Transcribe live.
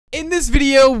In this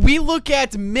video, we look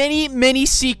at many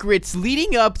secrets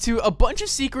leading up to a bunch of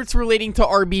secrets relating to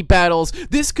RB battles.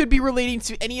 This could be relating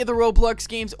to any of the Roblox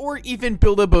games or even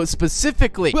Build-A-Boat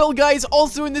specifically. Well, guys,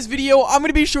 also in this video, I'm going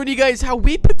to be showing you guys how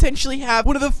we potentially have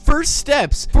one of the first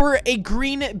steps for a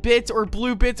green bit or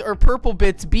blue bit or purple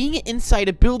bit being inside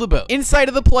a Build-A-Boat. Inside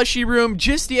of the plushie room,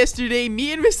 just yesterday,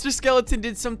 me and Mr. Skeleton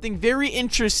did something very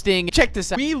interesting. Check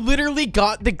this out. We literally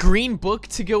got the green book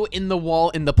to go in the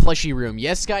wall in the plushie room.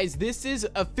 Yes, guys. This is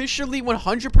officially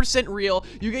 100% real.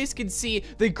 You guys can see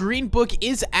the green book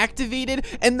is activated,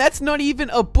 and that's not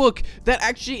even a book. That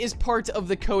actually is part of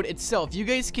the code itself. You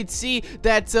guys can see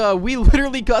that we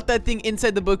literally got that thing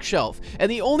inside the bookshelf, and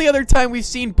the only other time we've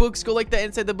seen books go like that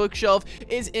inside the bookshelf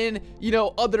is in, you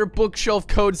know, other bookshelf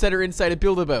codes that are inside a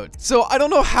Build-A-Boat. So I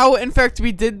don't know how, in fact,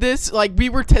 we did this. Like, we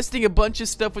were testing a bunch of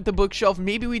stuff with the bookshelf.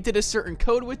 Maybe we did a certain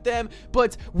code with them,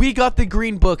 but we got the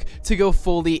green book to go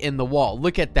fully in the wall.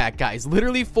 Look at that, guys,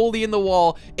 literally fully in the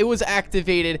wall. It was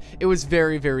activated. It was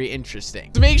very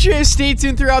interesting. So make sure to stay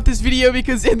tuned throughout this video,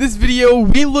 because in this video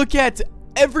we look at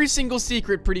every single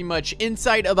secret pretty much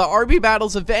inside of the RB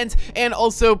Battles event, and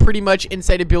also pretty much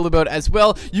inside of Build-A-Boat as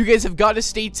well. You guys have got to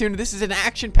stay tuned. This is an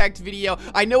action-packed video.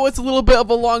 I know it's a little bit of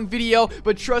a long video,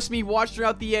 but trust me, watch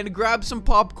throughout the end, grab some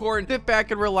popcorn, sit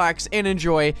back and relax and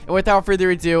enjoy. And without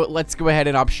further ado, let's go ahead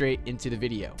and hop straight into the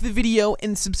video.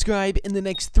 And subscribe in the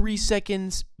next 3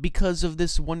 seconds because of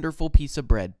this wonderful piece of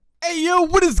bread. Hey yo,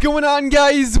 what is going on,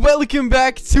 guys? Welcome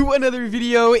back to another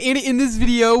video, and in this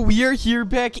video we are here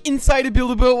back inside of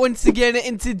Build-A-Boat once again,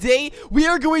 and today we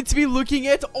are going to be looking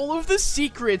at all of the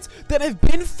secrets that have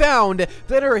been found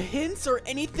that are hints or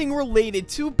anything related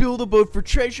to Build-A-Boat for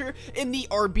treasure in the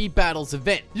RB Battles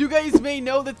event. You guys may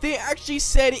know that they actually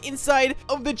said inside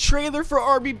of the trailer for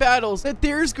RB Battles that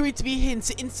there's going to be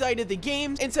hints inside of the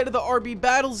games, inside of the RB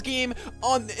Battles game,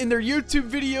 in their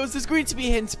YouTube videos. There's going to be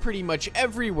hints pretty much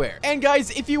everywhere. And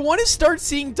guys, if you want to start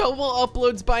seeing double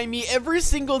uploads by me every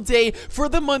single day for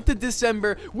the month of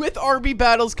December with RB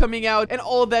Battles coming out and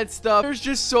all that stuff, there's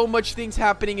just so much things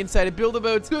happening inside of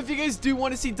Build-A-Boat. So if you guys do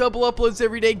want to see double uploads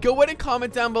every day, go ahead and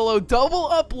comment down below double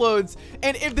uploads,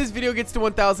 and if this video gets to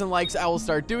 1,000 likes, I will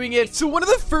start doing it. So one of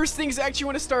the first things I actually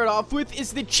want to start off with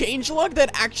is the changelog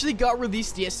that actually got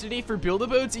released yesterday for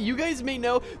Build-A-Boat. You guys may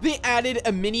know they added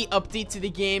a mini update to the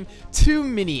game. Too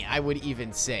many, I would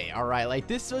even say. Alright, like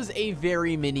this was a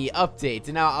very mini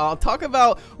update. Now I'll talk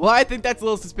about why I think that's a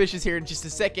little suspicious here in just a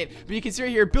second, but you can see right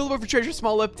here, Build-A-Boat for treasure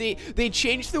small update. They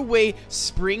changed the way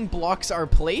spring blocks are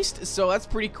placed, so that's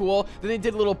pretty cool. Then they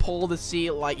did a little poll to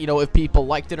see, like, you know, if people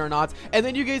liked it or not, and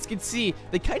then you guys can see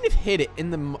they kind of hid it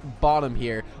in the bottom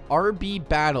here, RB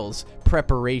Battles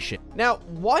preparation. Now,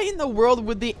 why in the world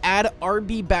would they add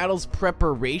RB Battles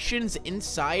preparations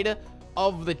inside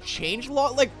of the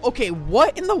changelog? Like, okay,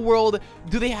 what in the world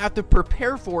do they have to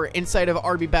prepare for inside of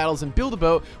RB Battles and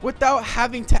Build-A-Boat without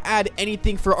having to add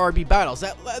anything for RB Battles?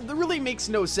 That really makes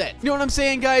no sense. You know what I'm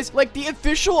saying, guys? Like, the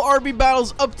official RB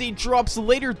Battles update drops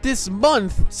later this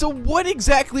month, so what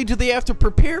exactly do they have to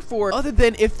prepare for other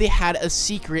than if they had a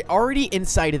secret already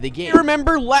inside of the game?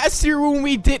 Remember last year when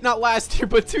we did, not last year,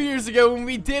 but 2 years ago when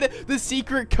we did the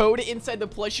secret code inside the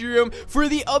plushie room for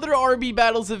the other RB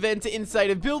Battles event inside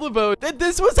of Build-A-Boat, that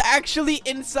this was actually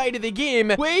inside of the game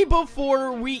way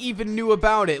before we even knew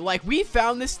about it. Like, we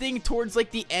found this thing towards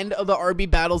like the end of the RB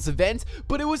Battles event,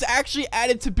 but it was actually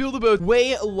added to Build-A-Boat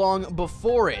way long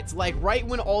before it. Like, right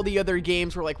when all the other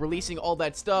games were like releasing all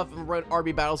that stuff and when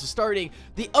RB Battles was starting,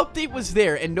 the update was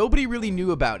there and nobody really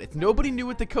knew about it. Nobody knew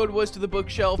what the code was to the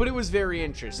bookshelf, but it was very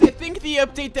interesting. I think the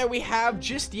update that we have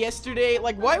just yesterday,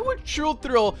 like, why would Trill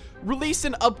Thrill release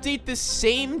an update the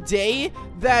same day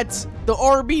that the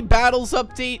RB Battles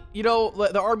update, you know,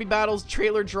 the RB Battles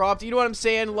trailer dropped? You know what I'm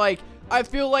saying? Like, I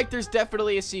feel like there's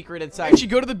definitely a secret inside. If you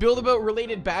go to the Build-A-Boat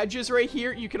related badges right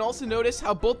here, you can also notice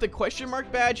how both the question mark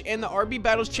badge and the RB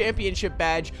Battles Championship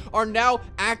badge are now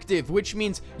active, which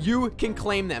means you can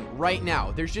claim them right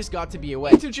now. There's just got to be a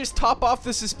way. To just top off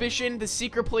the suspicion, the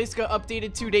secret place got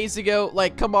updated 2 days ago.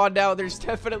 Like, come on now, there's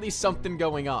definitely something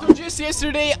going on. So just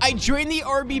yesterday, I joined the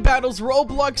RB Battles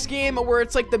Roblox game where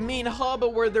it's like the main hub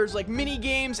where there's like mini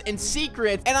games and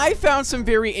secrets, and I found some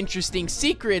very interesting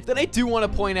secrets that I do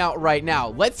want to point out right right now.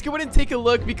 Let's go ahead and take a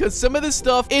look because some of this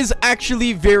stuff is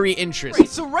actually very interesting.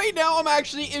 So right now I'm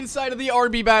actually inside of the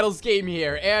RB Battles game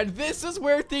here, and this is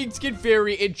where things get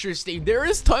very interesting. There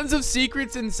is tons of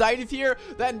secrets inside of here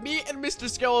that me and Mr.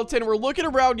 Skeleton were looking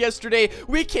around yesterday.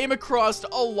 We came across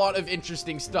a lot of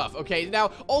interesting stuff. Okay,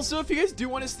 now also if you guys do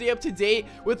want to stay up to date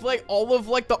with like all of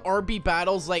like the RB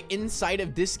Battles like inside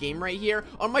of this game right here,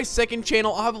 on my second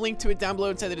channel, I'll have a link to it down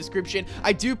below inside the description.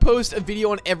 I do post a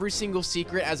video on every single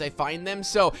secret as I find them,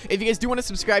 so if you guys do want to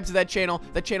subscribe to that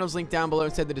channel's linked down below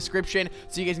inside the description,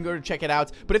 so you guys can go to check it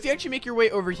out. But if you actually make your way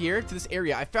over here to this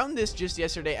area, I found this just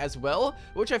yesterday as well,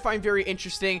 which I find very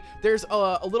interesting. There's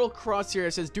a little cross here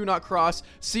that says do not cross.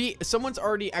 See, someone's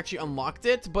already actually unlocked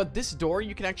it, but this door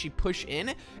you can actually push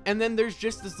in, and then there's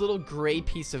just this little gray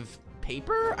piece of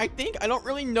paper, I think. I don't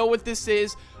really know what this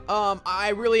is.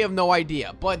 I really have no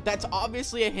idea, but that's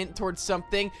obviously a hint towards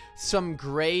something, some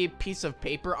gray piece of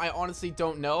paper. I honestly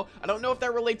don't know. I don't know if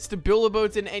that relates to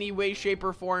Build-A-Boats in any way, shape,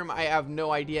 or form. I have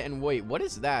no idea. And wait, what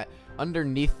is that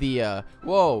underneath the,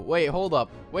 whoa, wait, hold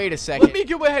up. Wait a second. Let me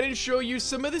go ahead and show you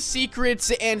some of the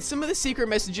secrets and some of the secret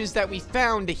messages that we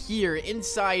found here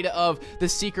inside of the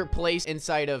secret place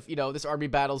inside of, you know, this RB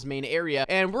Battles main area.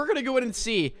 And we're gonna go ahead and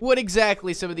see what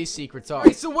exactly some of these secrets are.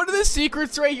 Alright, so one of the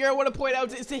secrets right here I want to point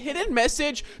out is the hidden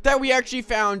message that we actually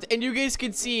found, and you guys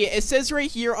can see it says right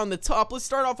here on the top. Let's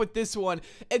start off with this one.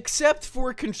 Except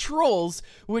for controls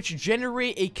which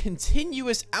generate a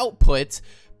continuous output,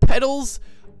 pedals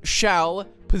shall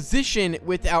position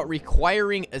without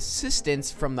requiring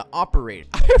assistance from the operator.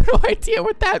 I have no idea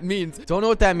what that means. Don't know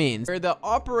what that means. Where the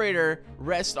operator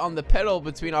rests on the pedal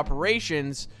between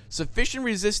operations, sufficient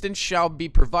resistance shall be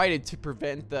provided to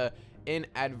prevent the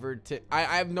inadvertent. I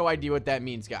have no idea what that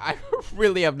means, guys. I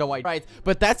really have no idea. Right,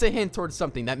 but that's a hint towards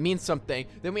something. That means something.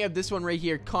 Then we have this one right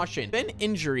here. Caution. When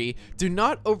injury, do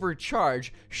not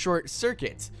overcharge short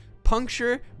circuits.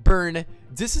 Puncture, burn,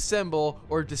 disassemble,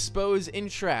 or dispose in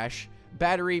trash.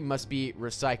 Battery must be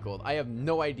recycled. I have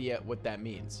no idea what that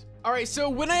means. Alright, so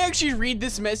when I actually read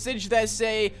this message that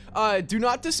say, do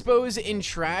not dispose in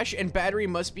trash and battery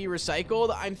must be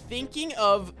recycled, I'm thinking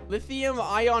of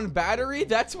lithium-ion battery.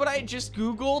 That's what I just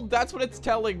Googled. That's what it's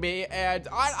telling me, and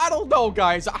I don't know,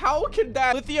 guys. How can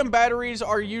that? Lithium batteries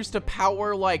are used to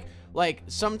power, like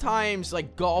sometimes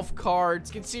like golf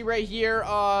carts. You can see right here,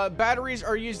 batteries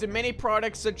are used in many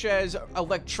products such as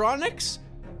electronics,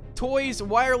 toys,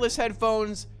 wireless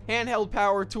headphones, handheld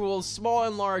power tools, small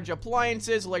and large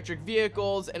appliances, electric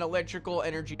vehicles, and electrical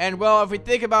energy. And well, if we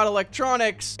think about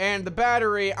electronics and the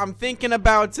battery, I'm thinking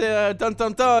about,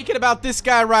 thinking about this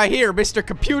guy right here, Mr.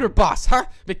 Computer Boss, huh?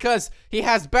 Because he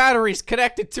has batteries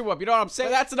connected to him, you know what I'm saying?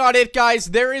 But that's not it, guys.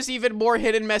 There is even more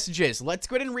hidden messages. Let's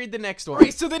go ahead and read the next one.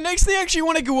 Alright, so the next thing I actually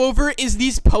want to go over is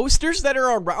these posters that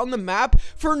are around the map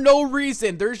for no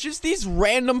reason. There's just these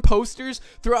random posters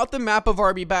throughout the map of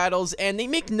RB Battles, and they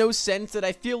make no sense, that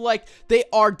I feel like they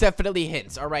are definitely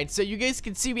hints. All right, so you guys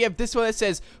can see we have this one that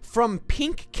says from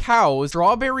pink cows,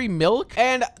 strawberry milk,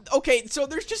 and okay, so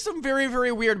there's just some very,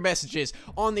 very weird messages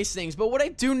on these things. But what I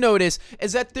do notice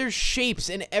is that there's shapes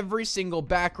in every single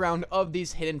background of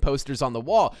these hidden posters on the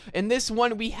wall. In this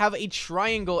one, we have a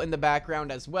triangle in the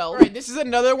background as well. All right, this is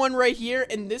another one right here.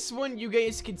 In this one, you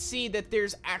guys can see that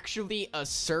there's actually a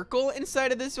circle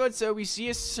inside of this one. So we see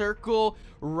a circle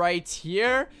right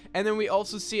here, and then we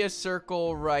also see a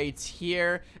circle right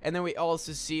here, and then we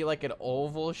also see like an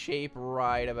oval shape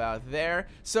right about there.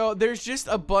 So there's just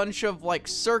a bunch of like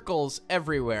circles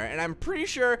everywhere, and I'm pretty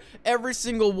sure every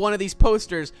single one of these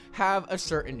posters have a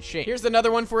certain shape. Here's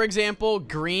another one, for example,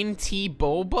 green tea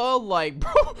boba. Like,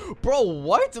 bro,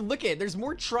 what? Look at it. There's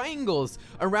more triangles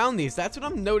around these. That's what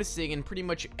I'm noticing in pretty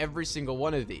much every single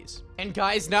one of these. And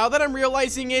guys, now that I'm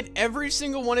realizing it, every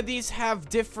single one of these have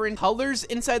different colors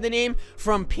inside the name.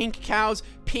 From pink cows,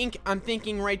 pink, I'm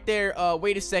thinking right there,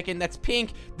 wait a second, that's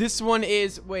pink. This one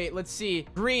is, wait, let's see,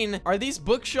 green. Are these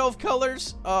bookshelf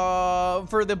colors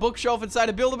for the bookshelf inside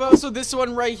of Build-A-Boat? So this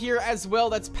one right here as well,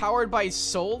 that's powered by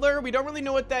solar. We don't really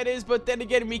know what that is, but then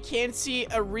again, we can see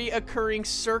a reoccurring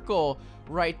circle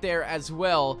right there as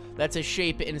well. That's a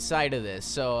shape inside of this,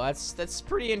 so that's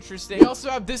pretty interesting. We also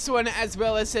have this one as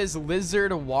well. It says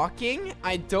lizard walking.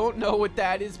 I don't know what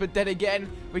that is, but then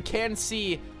again, we can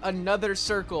see another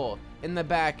circle in the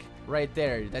back right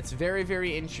there. That's very,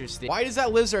 very interesting. Why does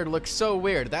that lizard look so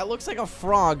weird? That looks like a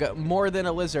frog more than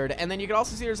a lizard. And then you can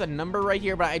also see there's a number right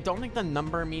here, but I don't think the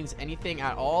number means anything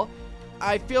at all.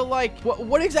 I feel like,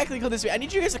 what exactly could this be? I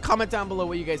need you guys to comment down below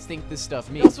what you guys think this stuff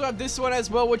means. We also have this one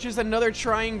as well, which is another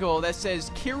triangle that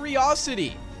says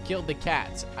curiosity killed the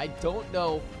cats. I don't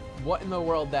know what in the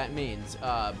world that means.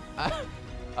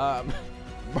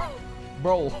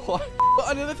 Bro, what?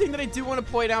 Another thing that I do want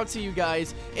to point out to you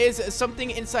guys is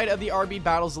something inside of the RB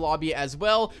Battles lobby as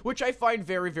well, which I find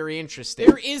very, very interesting.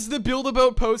 There is the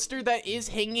Build-A-Boat poster that is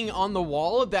hanging on the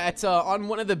wall that's on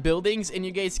one of the buildings, and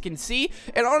you guys can see.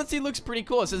 It honestly looks pretty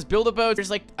cool. It says Build-A-Boat. There's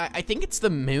like, I think it's the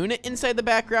moon inside the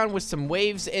background with some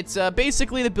waves. It's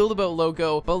basically the Build-A-Boat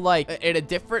logo, but like in a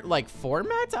different like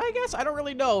format, I guess. I don't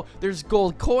really know. There's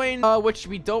gold coin, which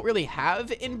we don't really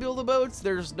have in Build-A-Boats.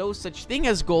 There's no such thing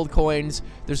as gold coins.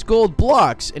 There's gold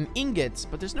blocks and ingots,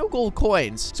 but there's no gold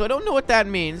coins. So I don't know what that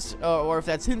means, or if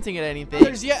that's hinting at anything.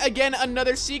 There's yet again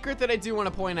another secret that I do want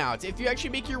to point out. If you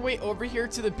actually make your way over here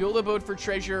to the Build-A-Boat for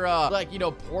treasure, like, you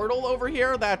know, portal over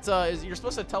here, that is you're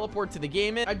supposed to teleport to the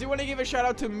game in. I do want to give a shout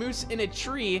out to Moose in a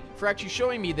Tree for actually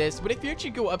showing me this, but if you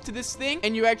actually go up to this thing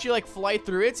and you actually like fly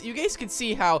through it, you guys can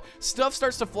see how stuff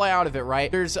starts to fly out of it,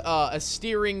 right? There's a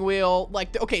steering wheel,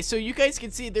 like, okay, so you guys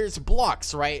can see there's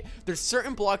blocks, right? There's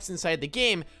certain blocks inside the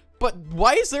game. But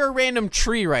why is there a random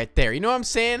tree right there? You know what I'm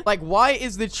saying? Like, why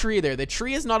is the tree there? The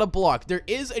tree is not a block. There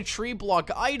is a tree block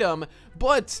item,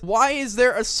 but why is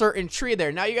there a certain tree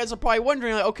there? Now you guys are probably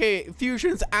wondering, like, okay,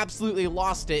 Fusion's absolutely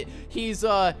lost it. He's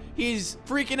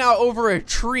freaking out over a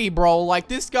tree, bro. Like,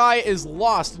 this guy is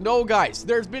lost. No, guys,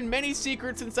 there's been many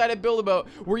secrets inside of Build-A-Boat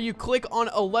where you click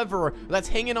on a lever that's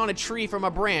hanging on a tree from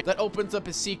a branch that opens up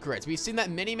a secret. We've seen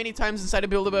that many, many times inside of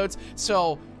Build-A-Boats,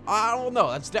 so I don't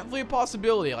know. That's definitely a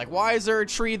possibility. Like, why is there a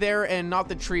tree there and not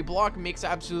the tree block? Makes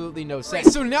absolutely no sense.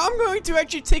 Right, so now I'm going to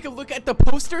actually take a look at the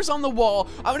posters on the wall.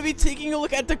 I'm going to be taking a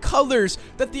look at the colors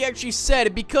that they actually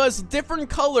said, because different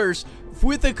colors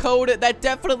with a code, that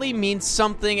definitely means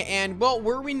something. And, well,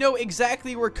 where we know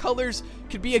exactly where colors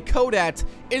could be a code at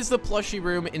is the plushie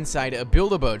room inside a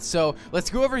Build-A-Boat. So let's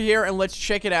go over here and let's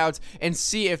check it out and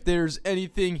see if there's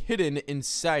anything hidden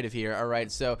inside of here. All right,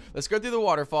 so let's go through the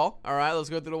waterfall. All right, let's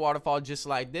go through the waterfall just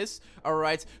like this. All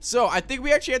right, so I think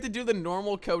we actually have to do the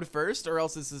normal code first, or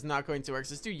else this is not going to work.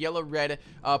 So let's do yellow, red,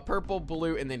 purple,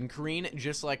 blue, and then green,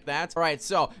 just like that. All right,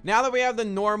 so now that we have the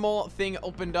normal thing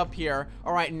opened up here,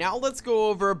 all right, now let's go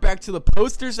over back to the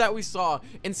posters that we saw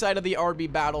inside of the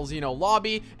RB Battles, you know,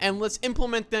 lobby, and let's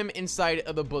implement them inside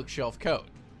of the bookshelf code.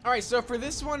 Alright, so for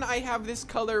this one, I have this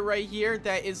color right here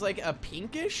that is like a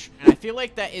pinkish, and I feel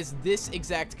like that is this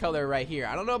exact color right here.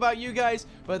 I don't know about you guys,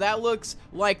 but that looks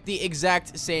like the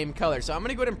exact same color. So I'm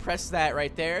gonna go ahead and press that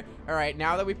right there. Alright,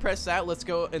 now that we press that, let's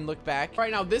go and look back.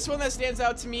 Alright, now this one that stands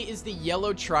out to me is the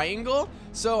yellow triangle.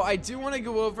 So I do want to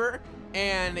go over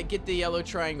and get the yellow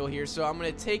triangle here. So I'm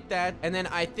gonna take that, and then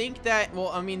I think that, well,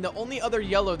 I mean, the only other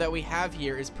yellow that we have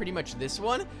here is pretty much this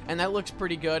one, and that looks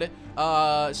pretty good.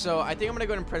 So I think I'm gonna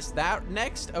go ahead and press that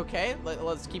next. Okay,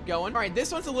 let's keep going. All right,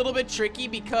 this one's a little bit tricky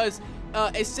because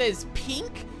it says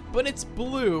pink, but it's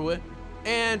blue.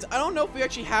 And I don't know if we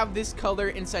actually have this color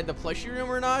inside the plushie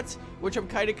room or not, which I'm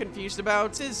kind of confused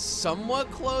about. This is somewhat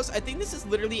close. I think this is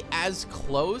literally as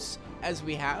close as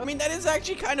we have. I mean, that is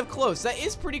actually kind of close. That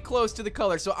is pretty close to the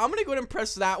color. So I'm gonna go ahead and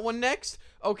press that one next.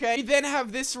 Okay, we then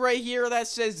have this right here that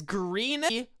says green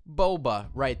boba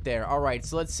right there. All right,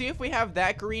 so let's see if we have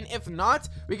that green. If not,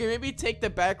 we can maybe take the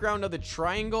background of the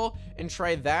triangle and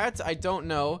try that. I don't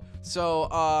know.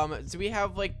 So do we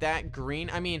have like that green?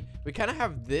 I mean, we kind of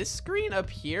have this green up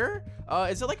here.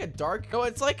 Is it like a dark? Oh,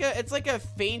 it's like a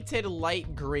fainted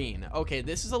light green. Okay,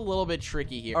 this is a little bit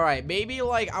tricky here. All right, maybe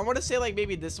like, I want to say like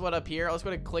maybe this one up here. I was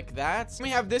going to click that. We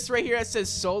have this right here that says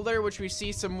solar, which we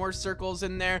see some more circles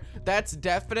in there. That's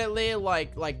definitely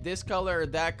like this color or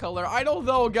that color. I don't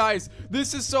know, guys.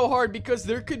 This is so hard because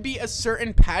there could be a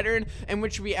certain pattern in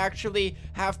which we actually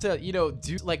have to, you know,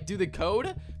 do the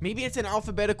code. Maybe it's in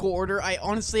alphabetical order. I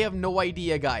honestly have no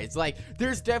idea, guys. Like,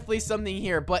 there's definitely something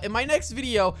here. But in my next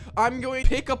video, I'm going to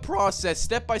pick a process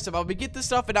step by step. I'll get the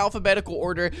stuff in alphabetical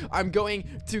order. I'm going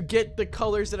to get the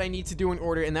colors that I need to do in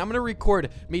order, and I'm going to record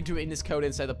me doing this code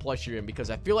inside the plushie room because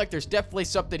I feel like there's definitely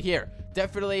something here.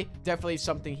 Definitely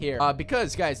something here.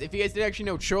 Because, guys, if you guys didn't actually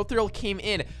know, Chill Thrill came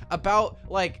in about,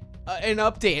 like, an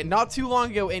update not too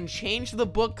long ago and changed the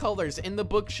book colors in the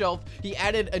bookshelf. He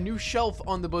added a new shelf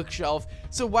on the bookshelf.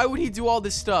 So why would he do all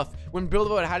this stuff when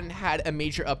Build-A-Boat hadn't had a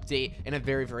major update in a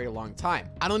very, very long time?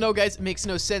 I don't know, guys. It makes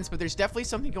no sense, but there's definitely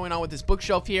something going on with this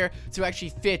bookshelf here to actually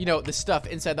fit, you know, the stuff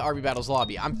inside the RB Battles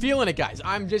lobby. I'm feeling it, guys.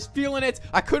 I'm just feeling it.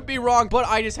 I could be wrong, but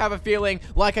I just have a feeling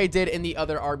like I did in the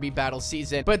other RB Battles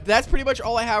season. But that's pretty much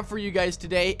all I have for you guys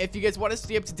today. If you guys want to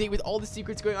stay up to date with all the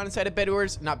secrets going on inside of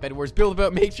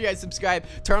Build-A-Boat, make sure you guys subscribe,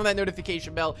 turn on that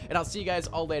notification bell, and I'll see you guys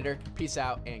all later. Peace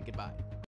out and goodbye.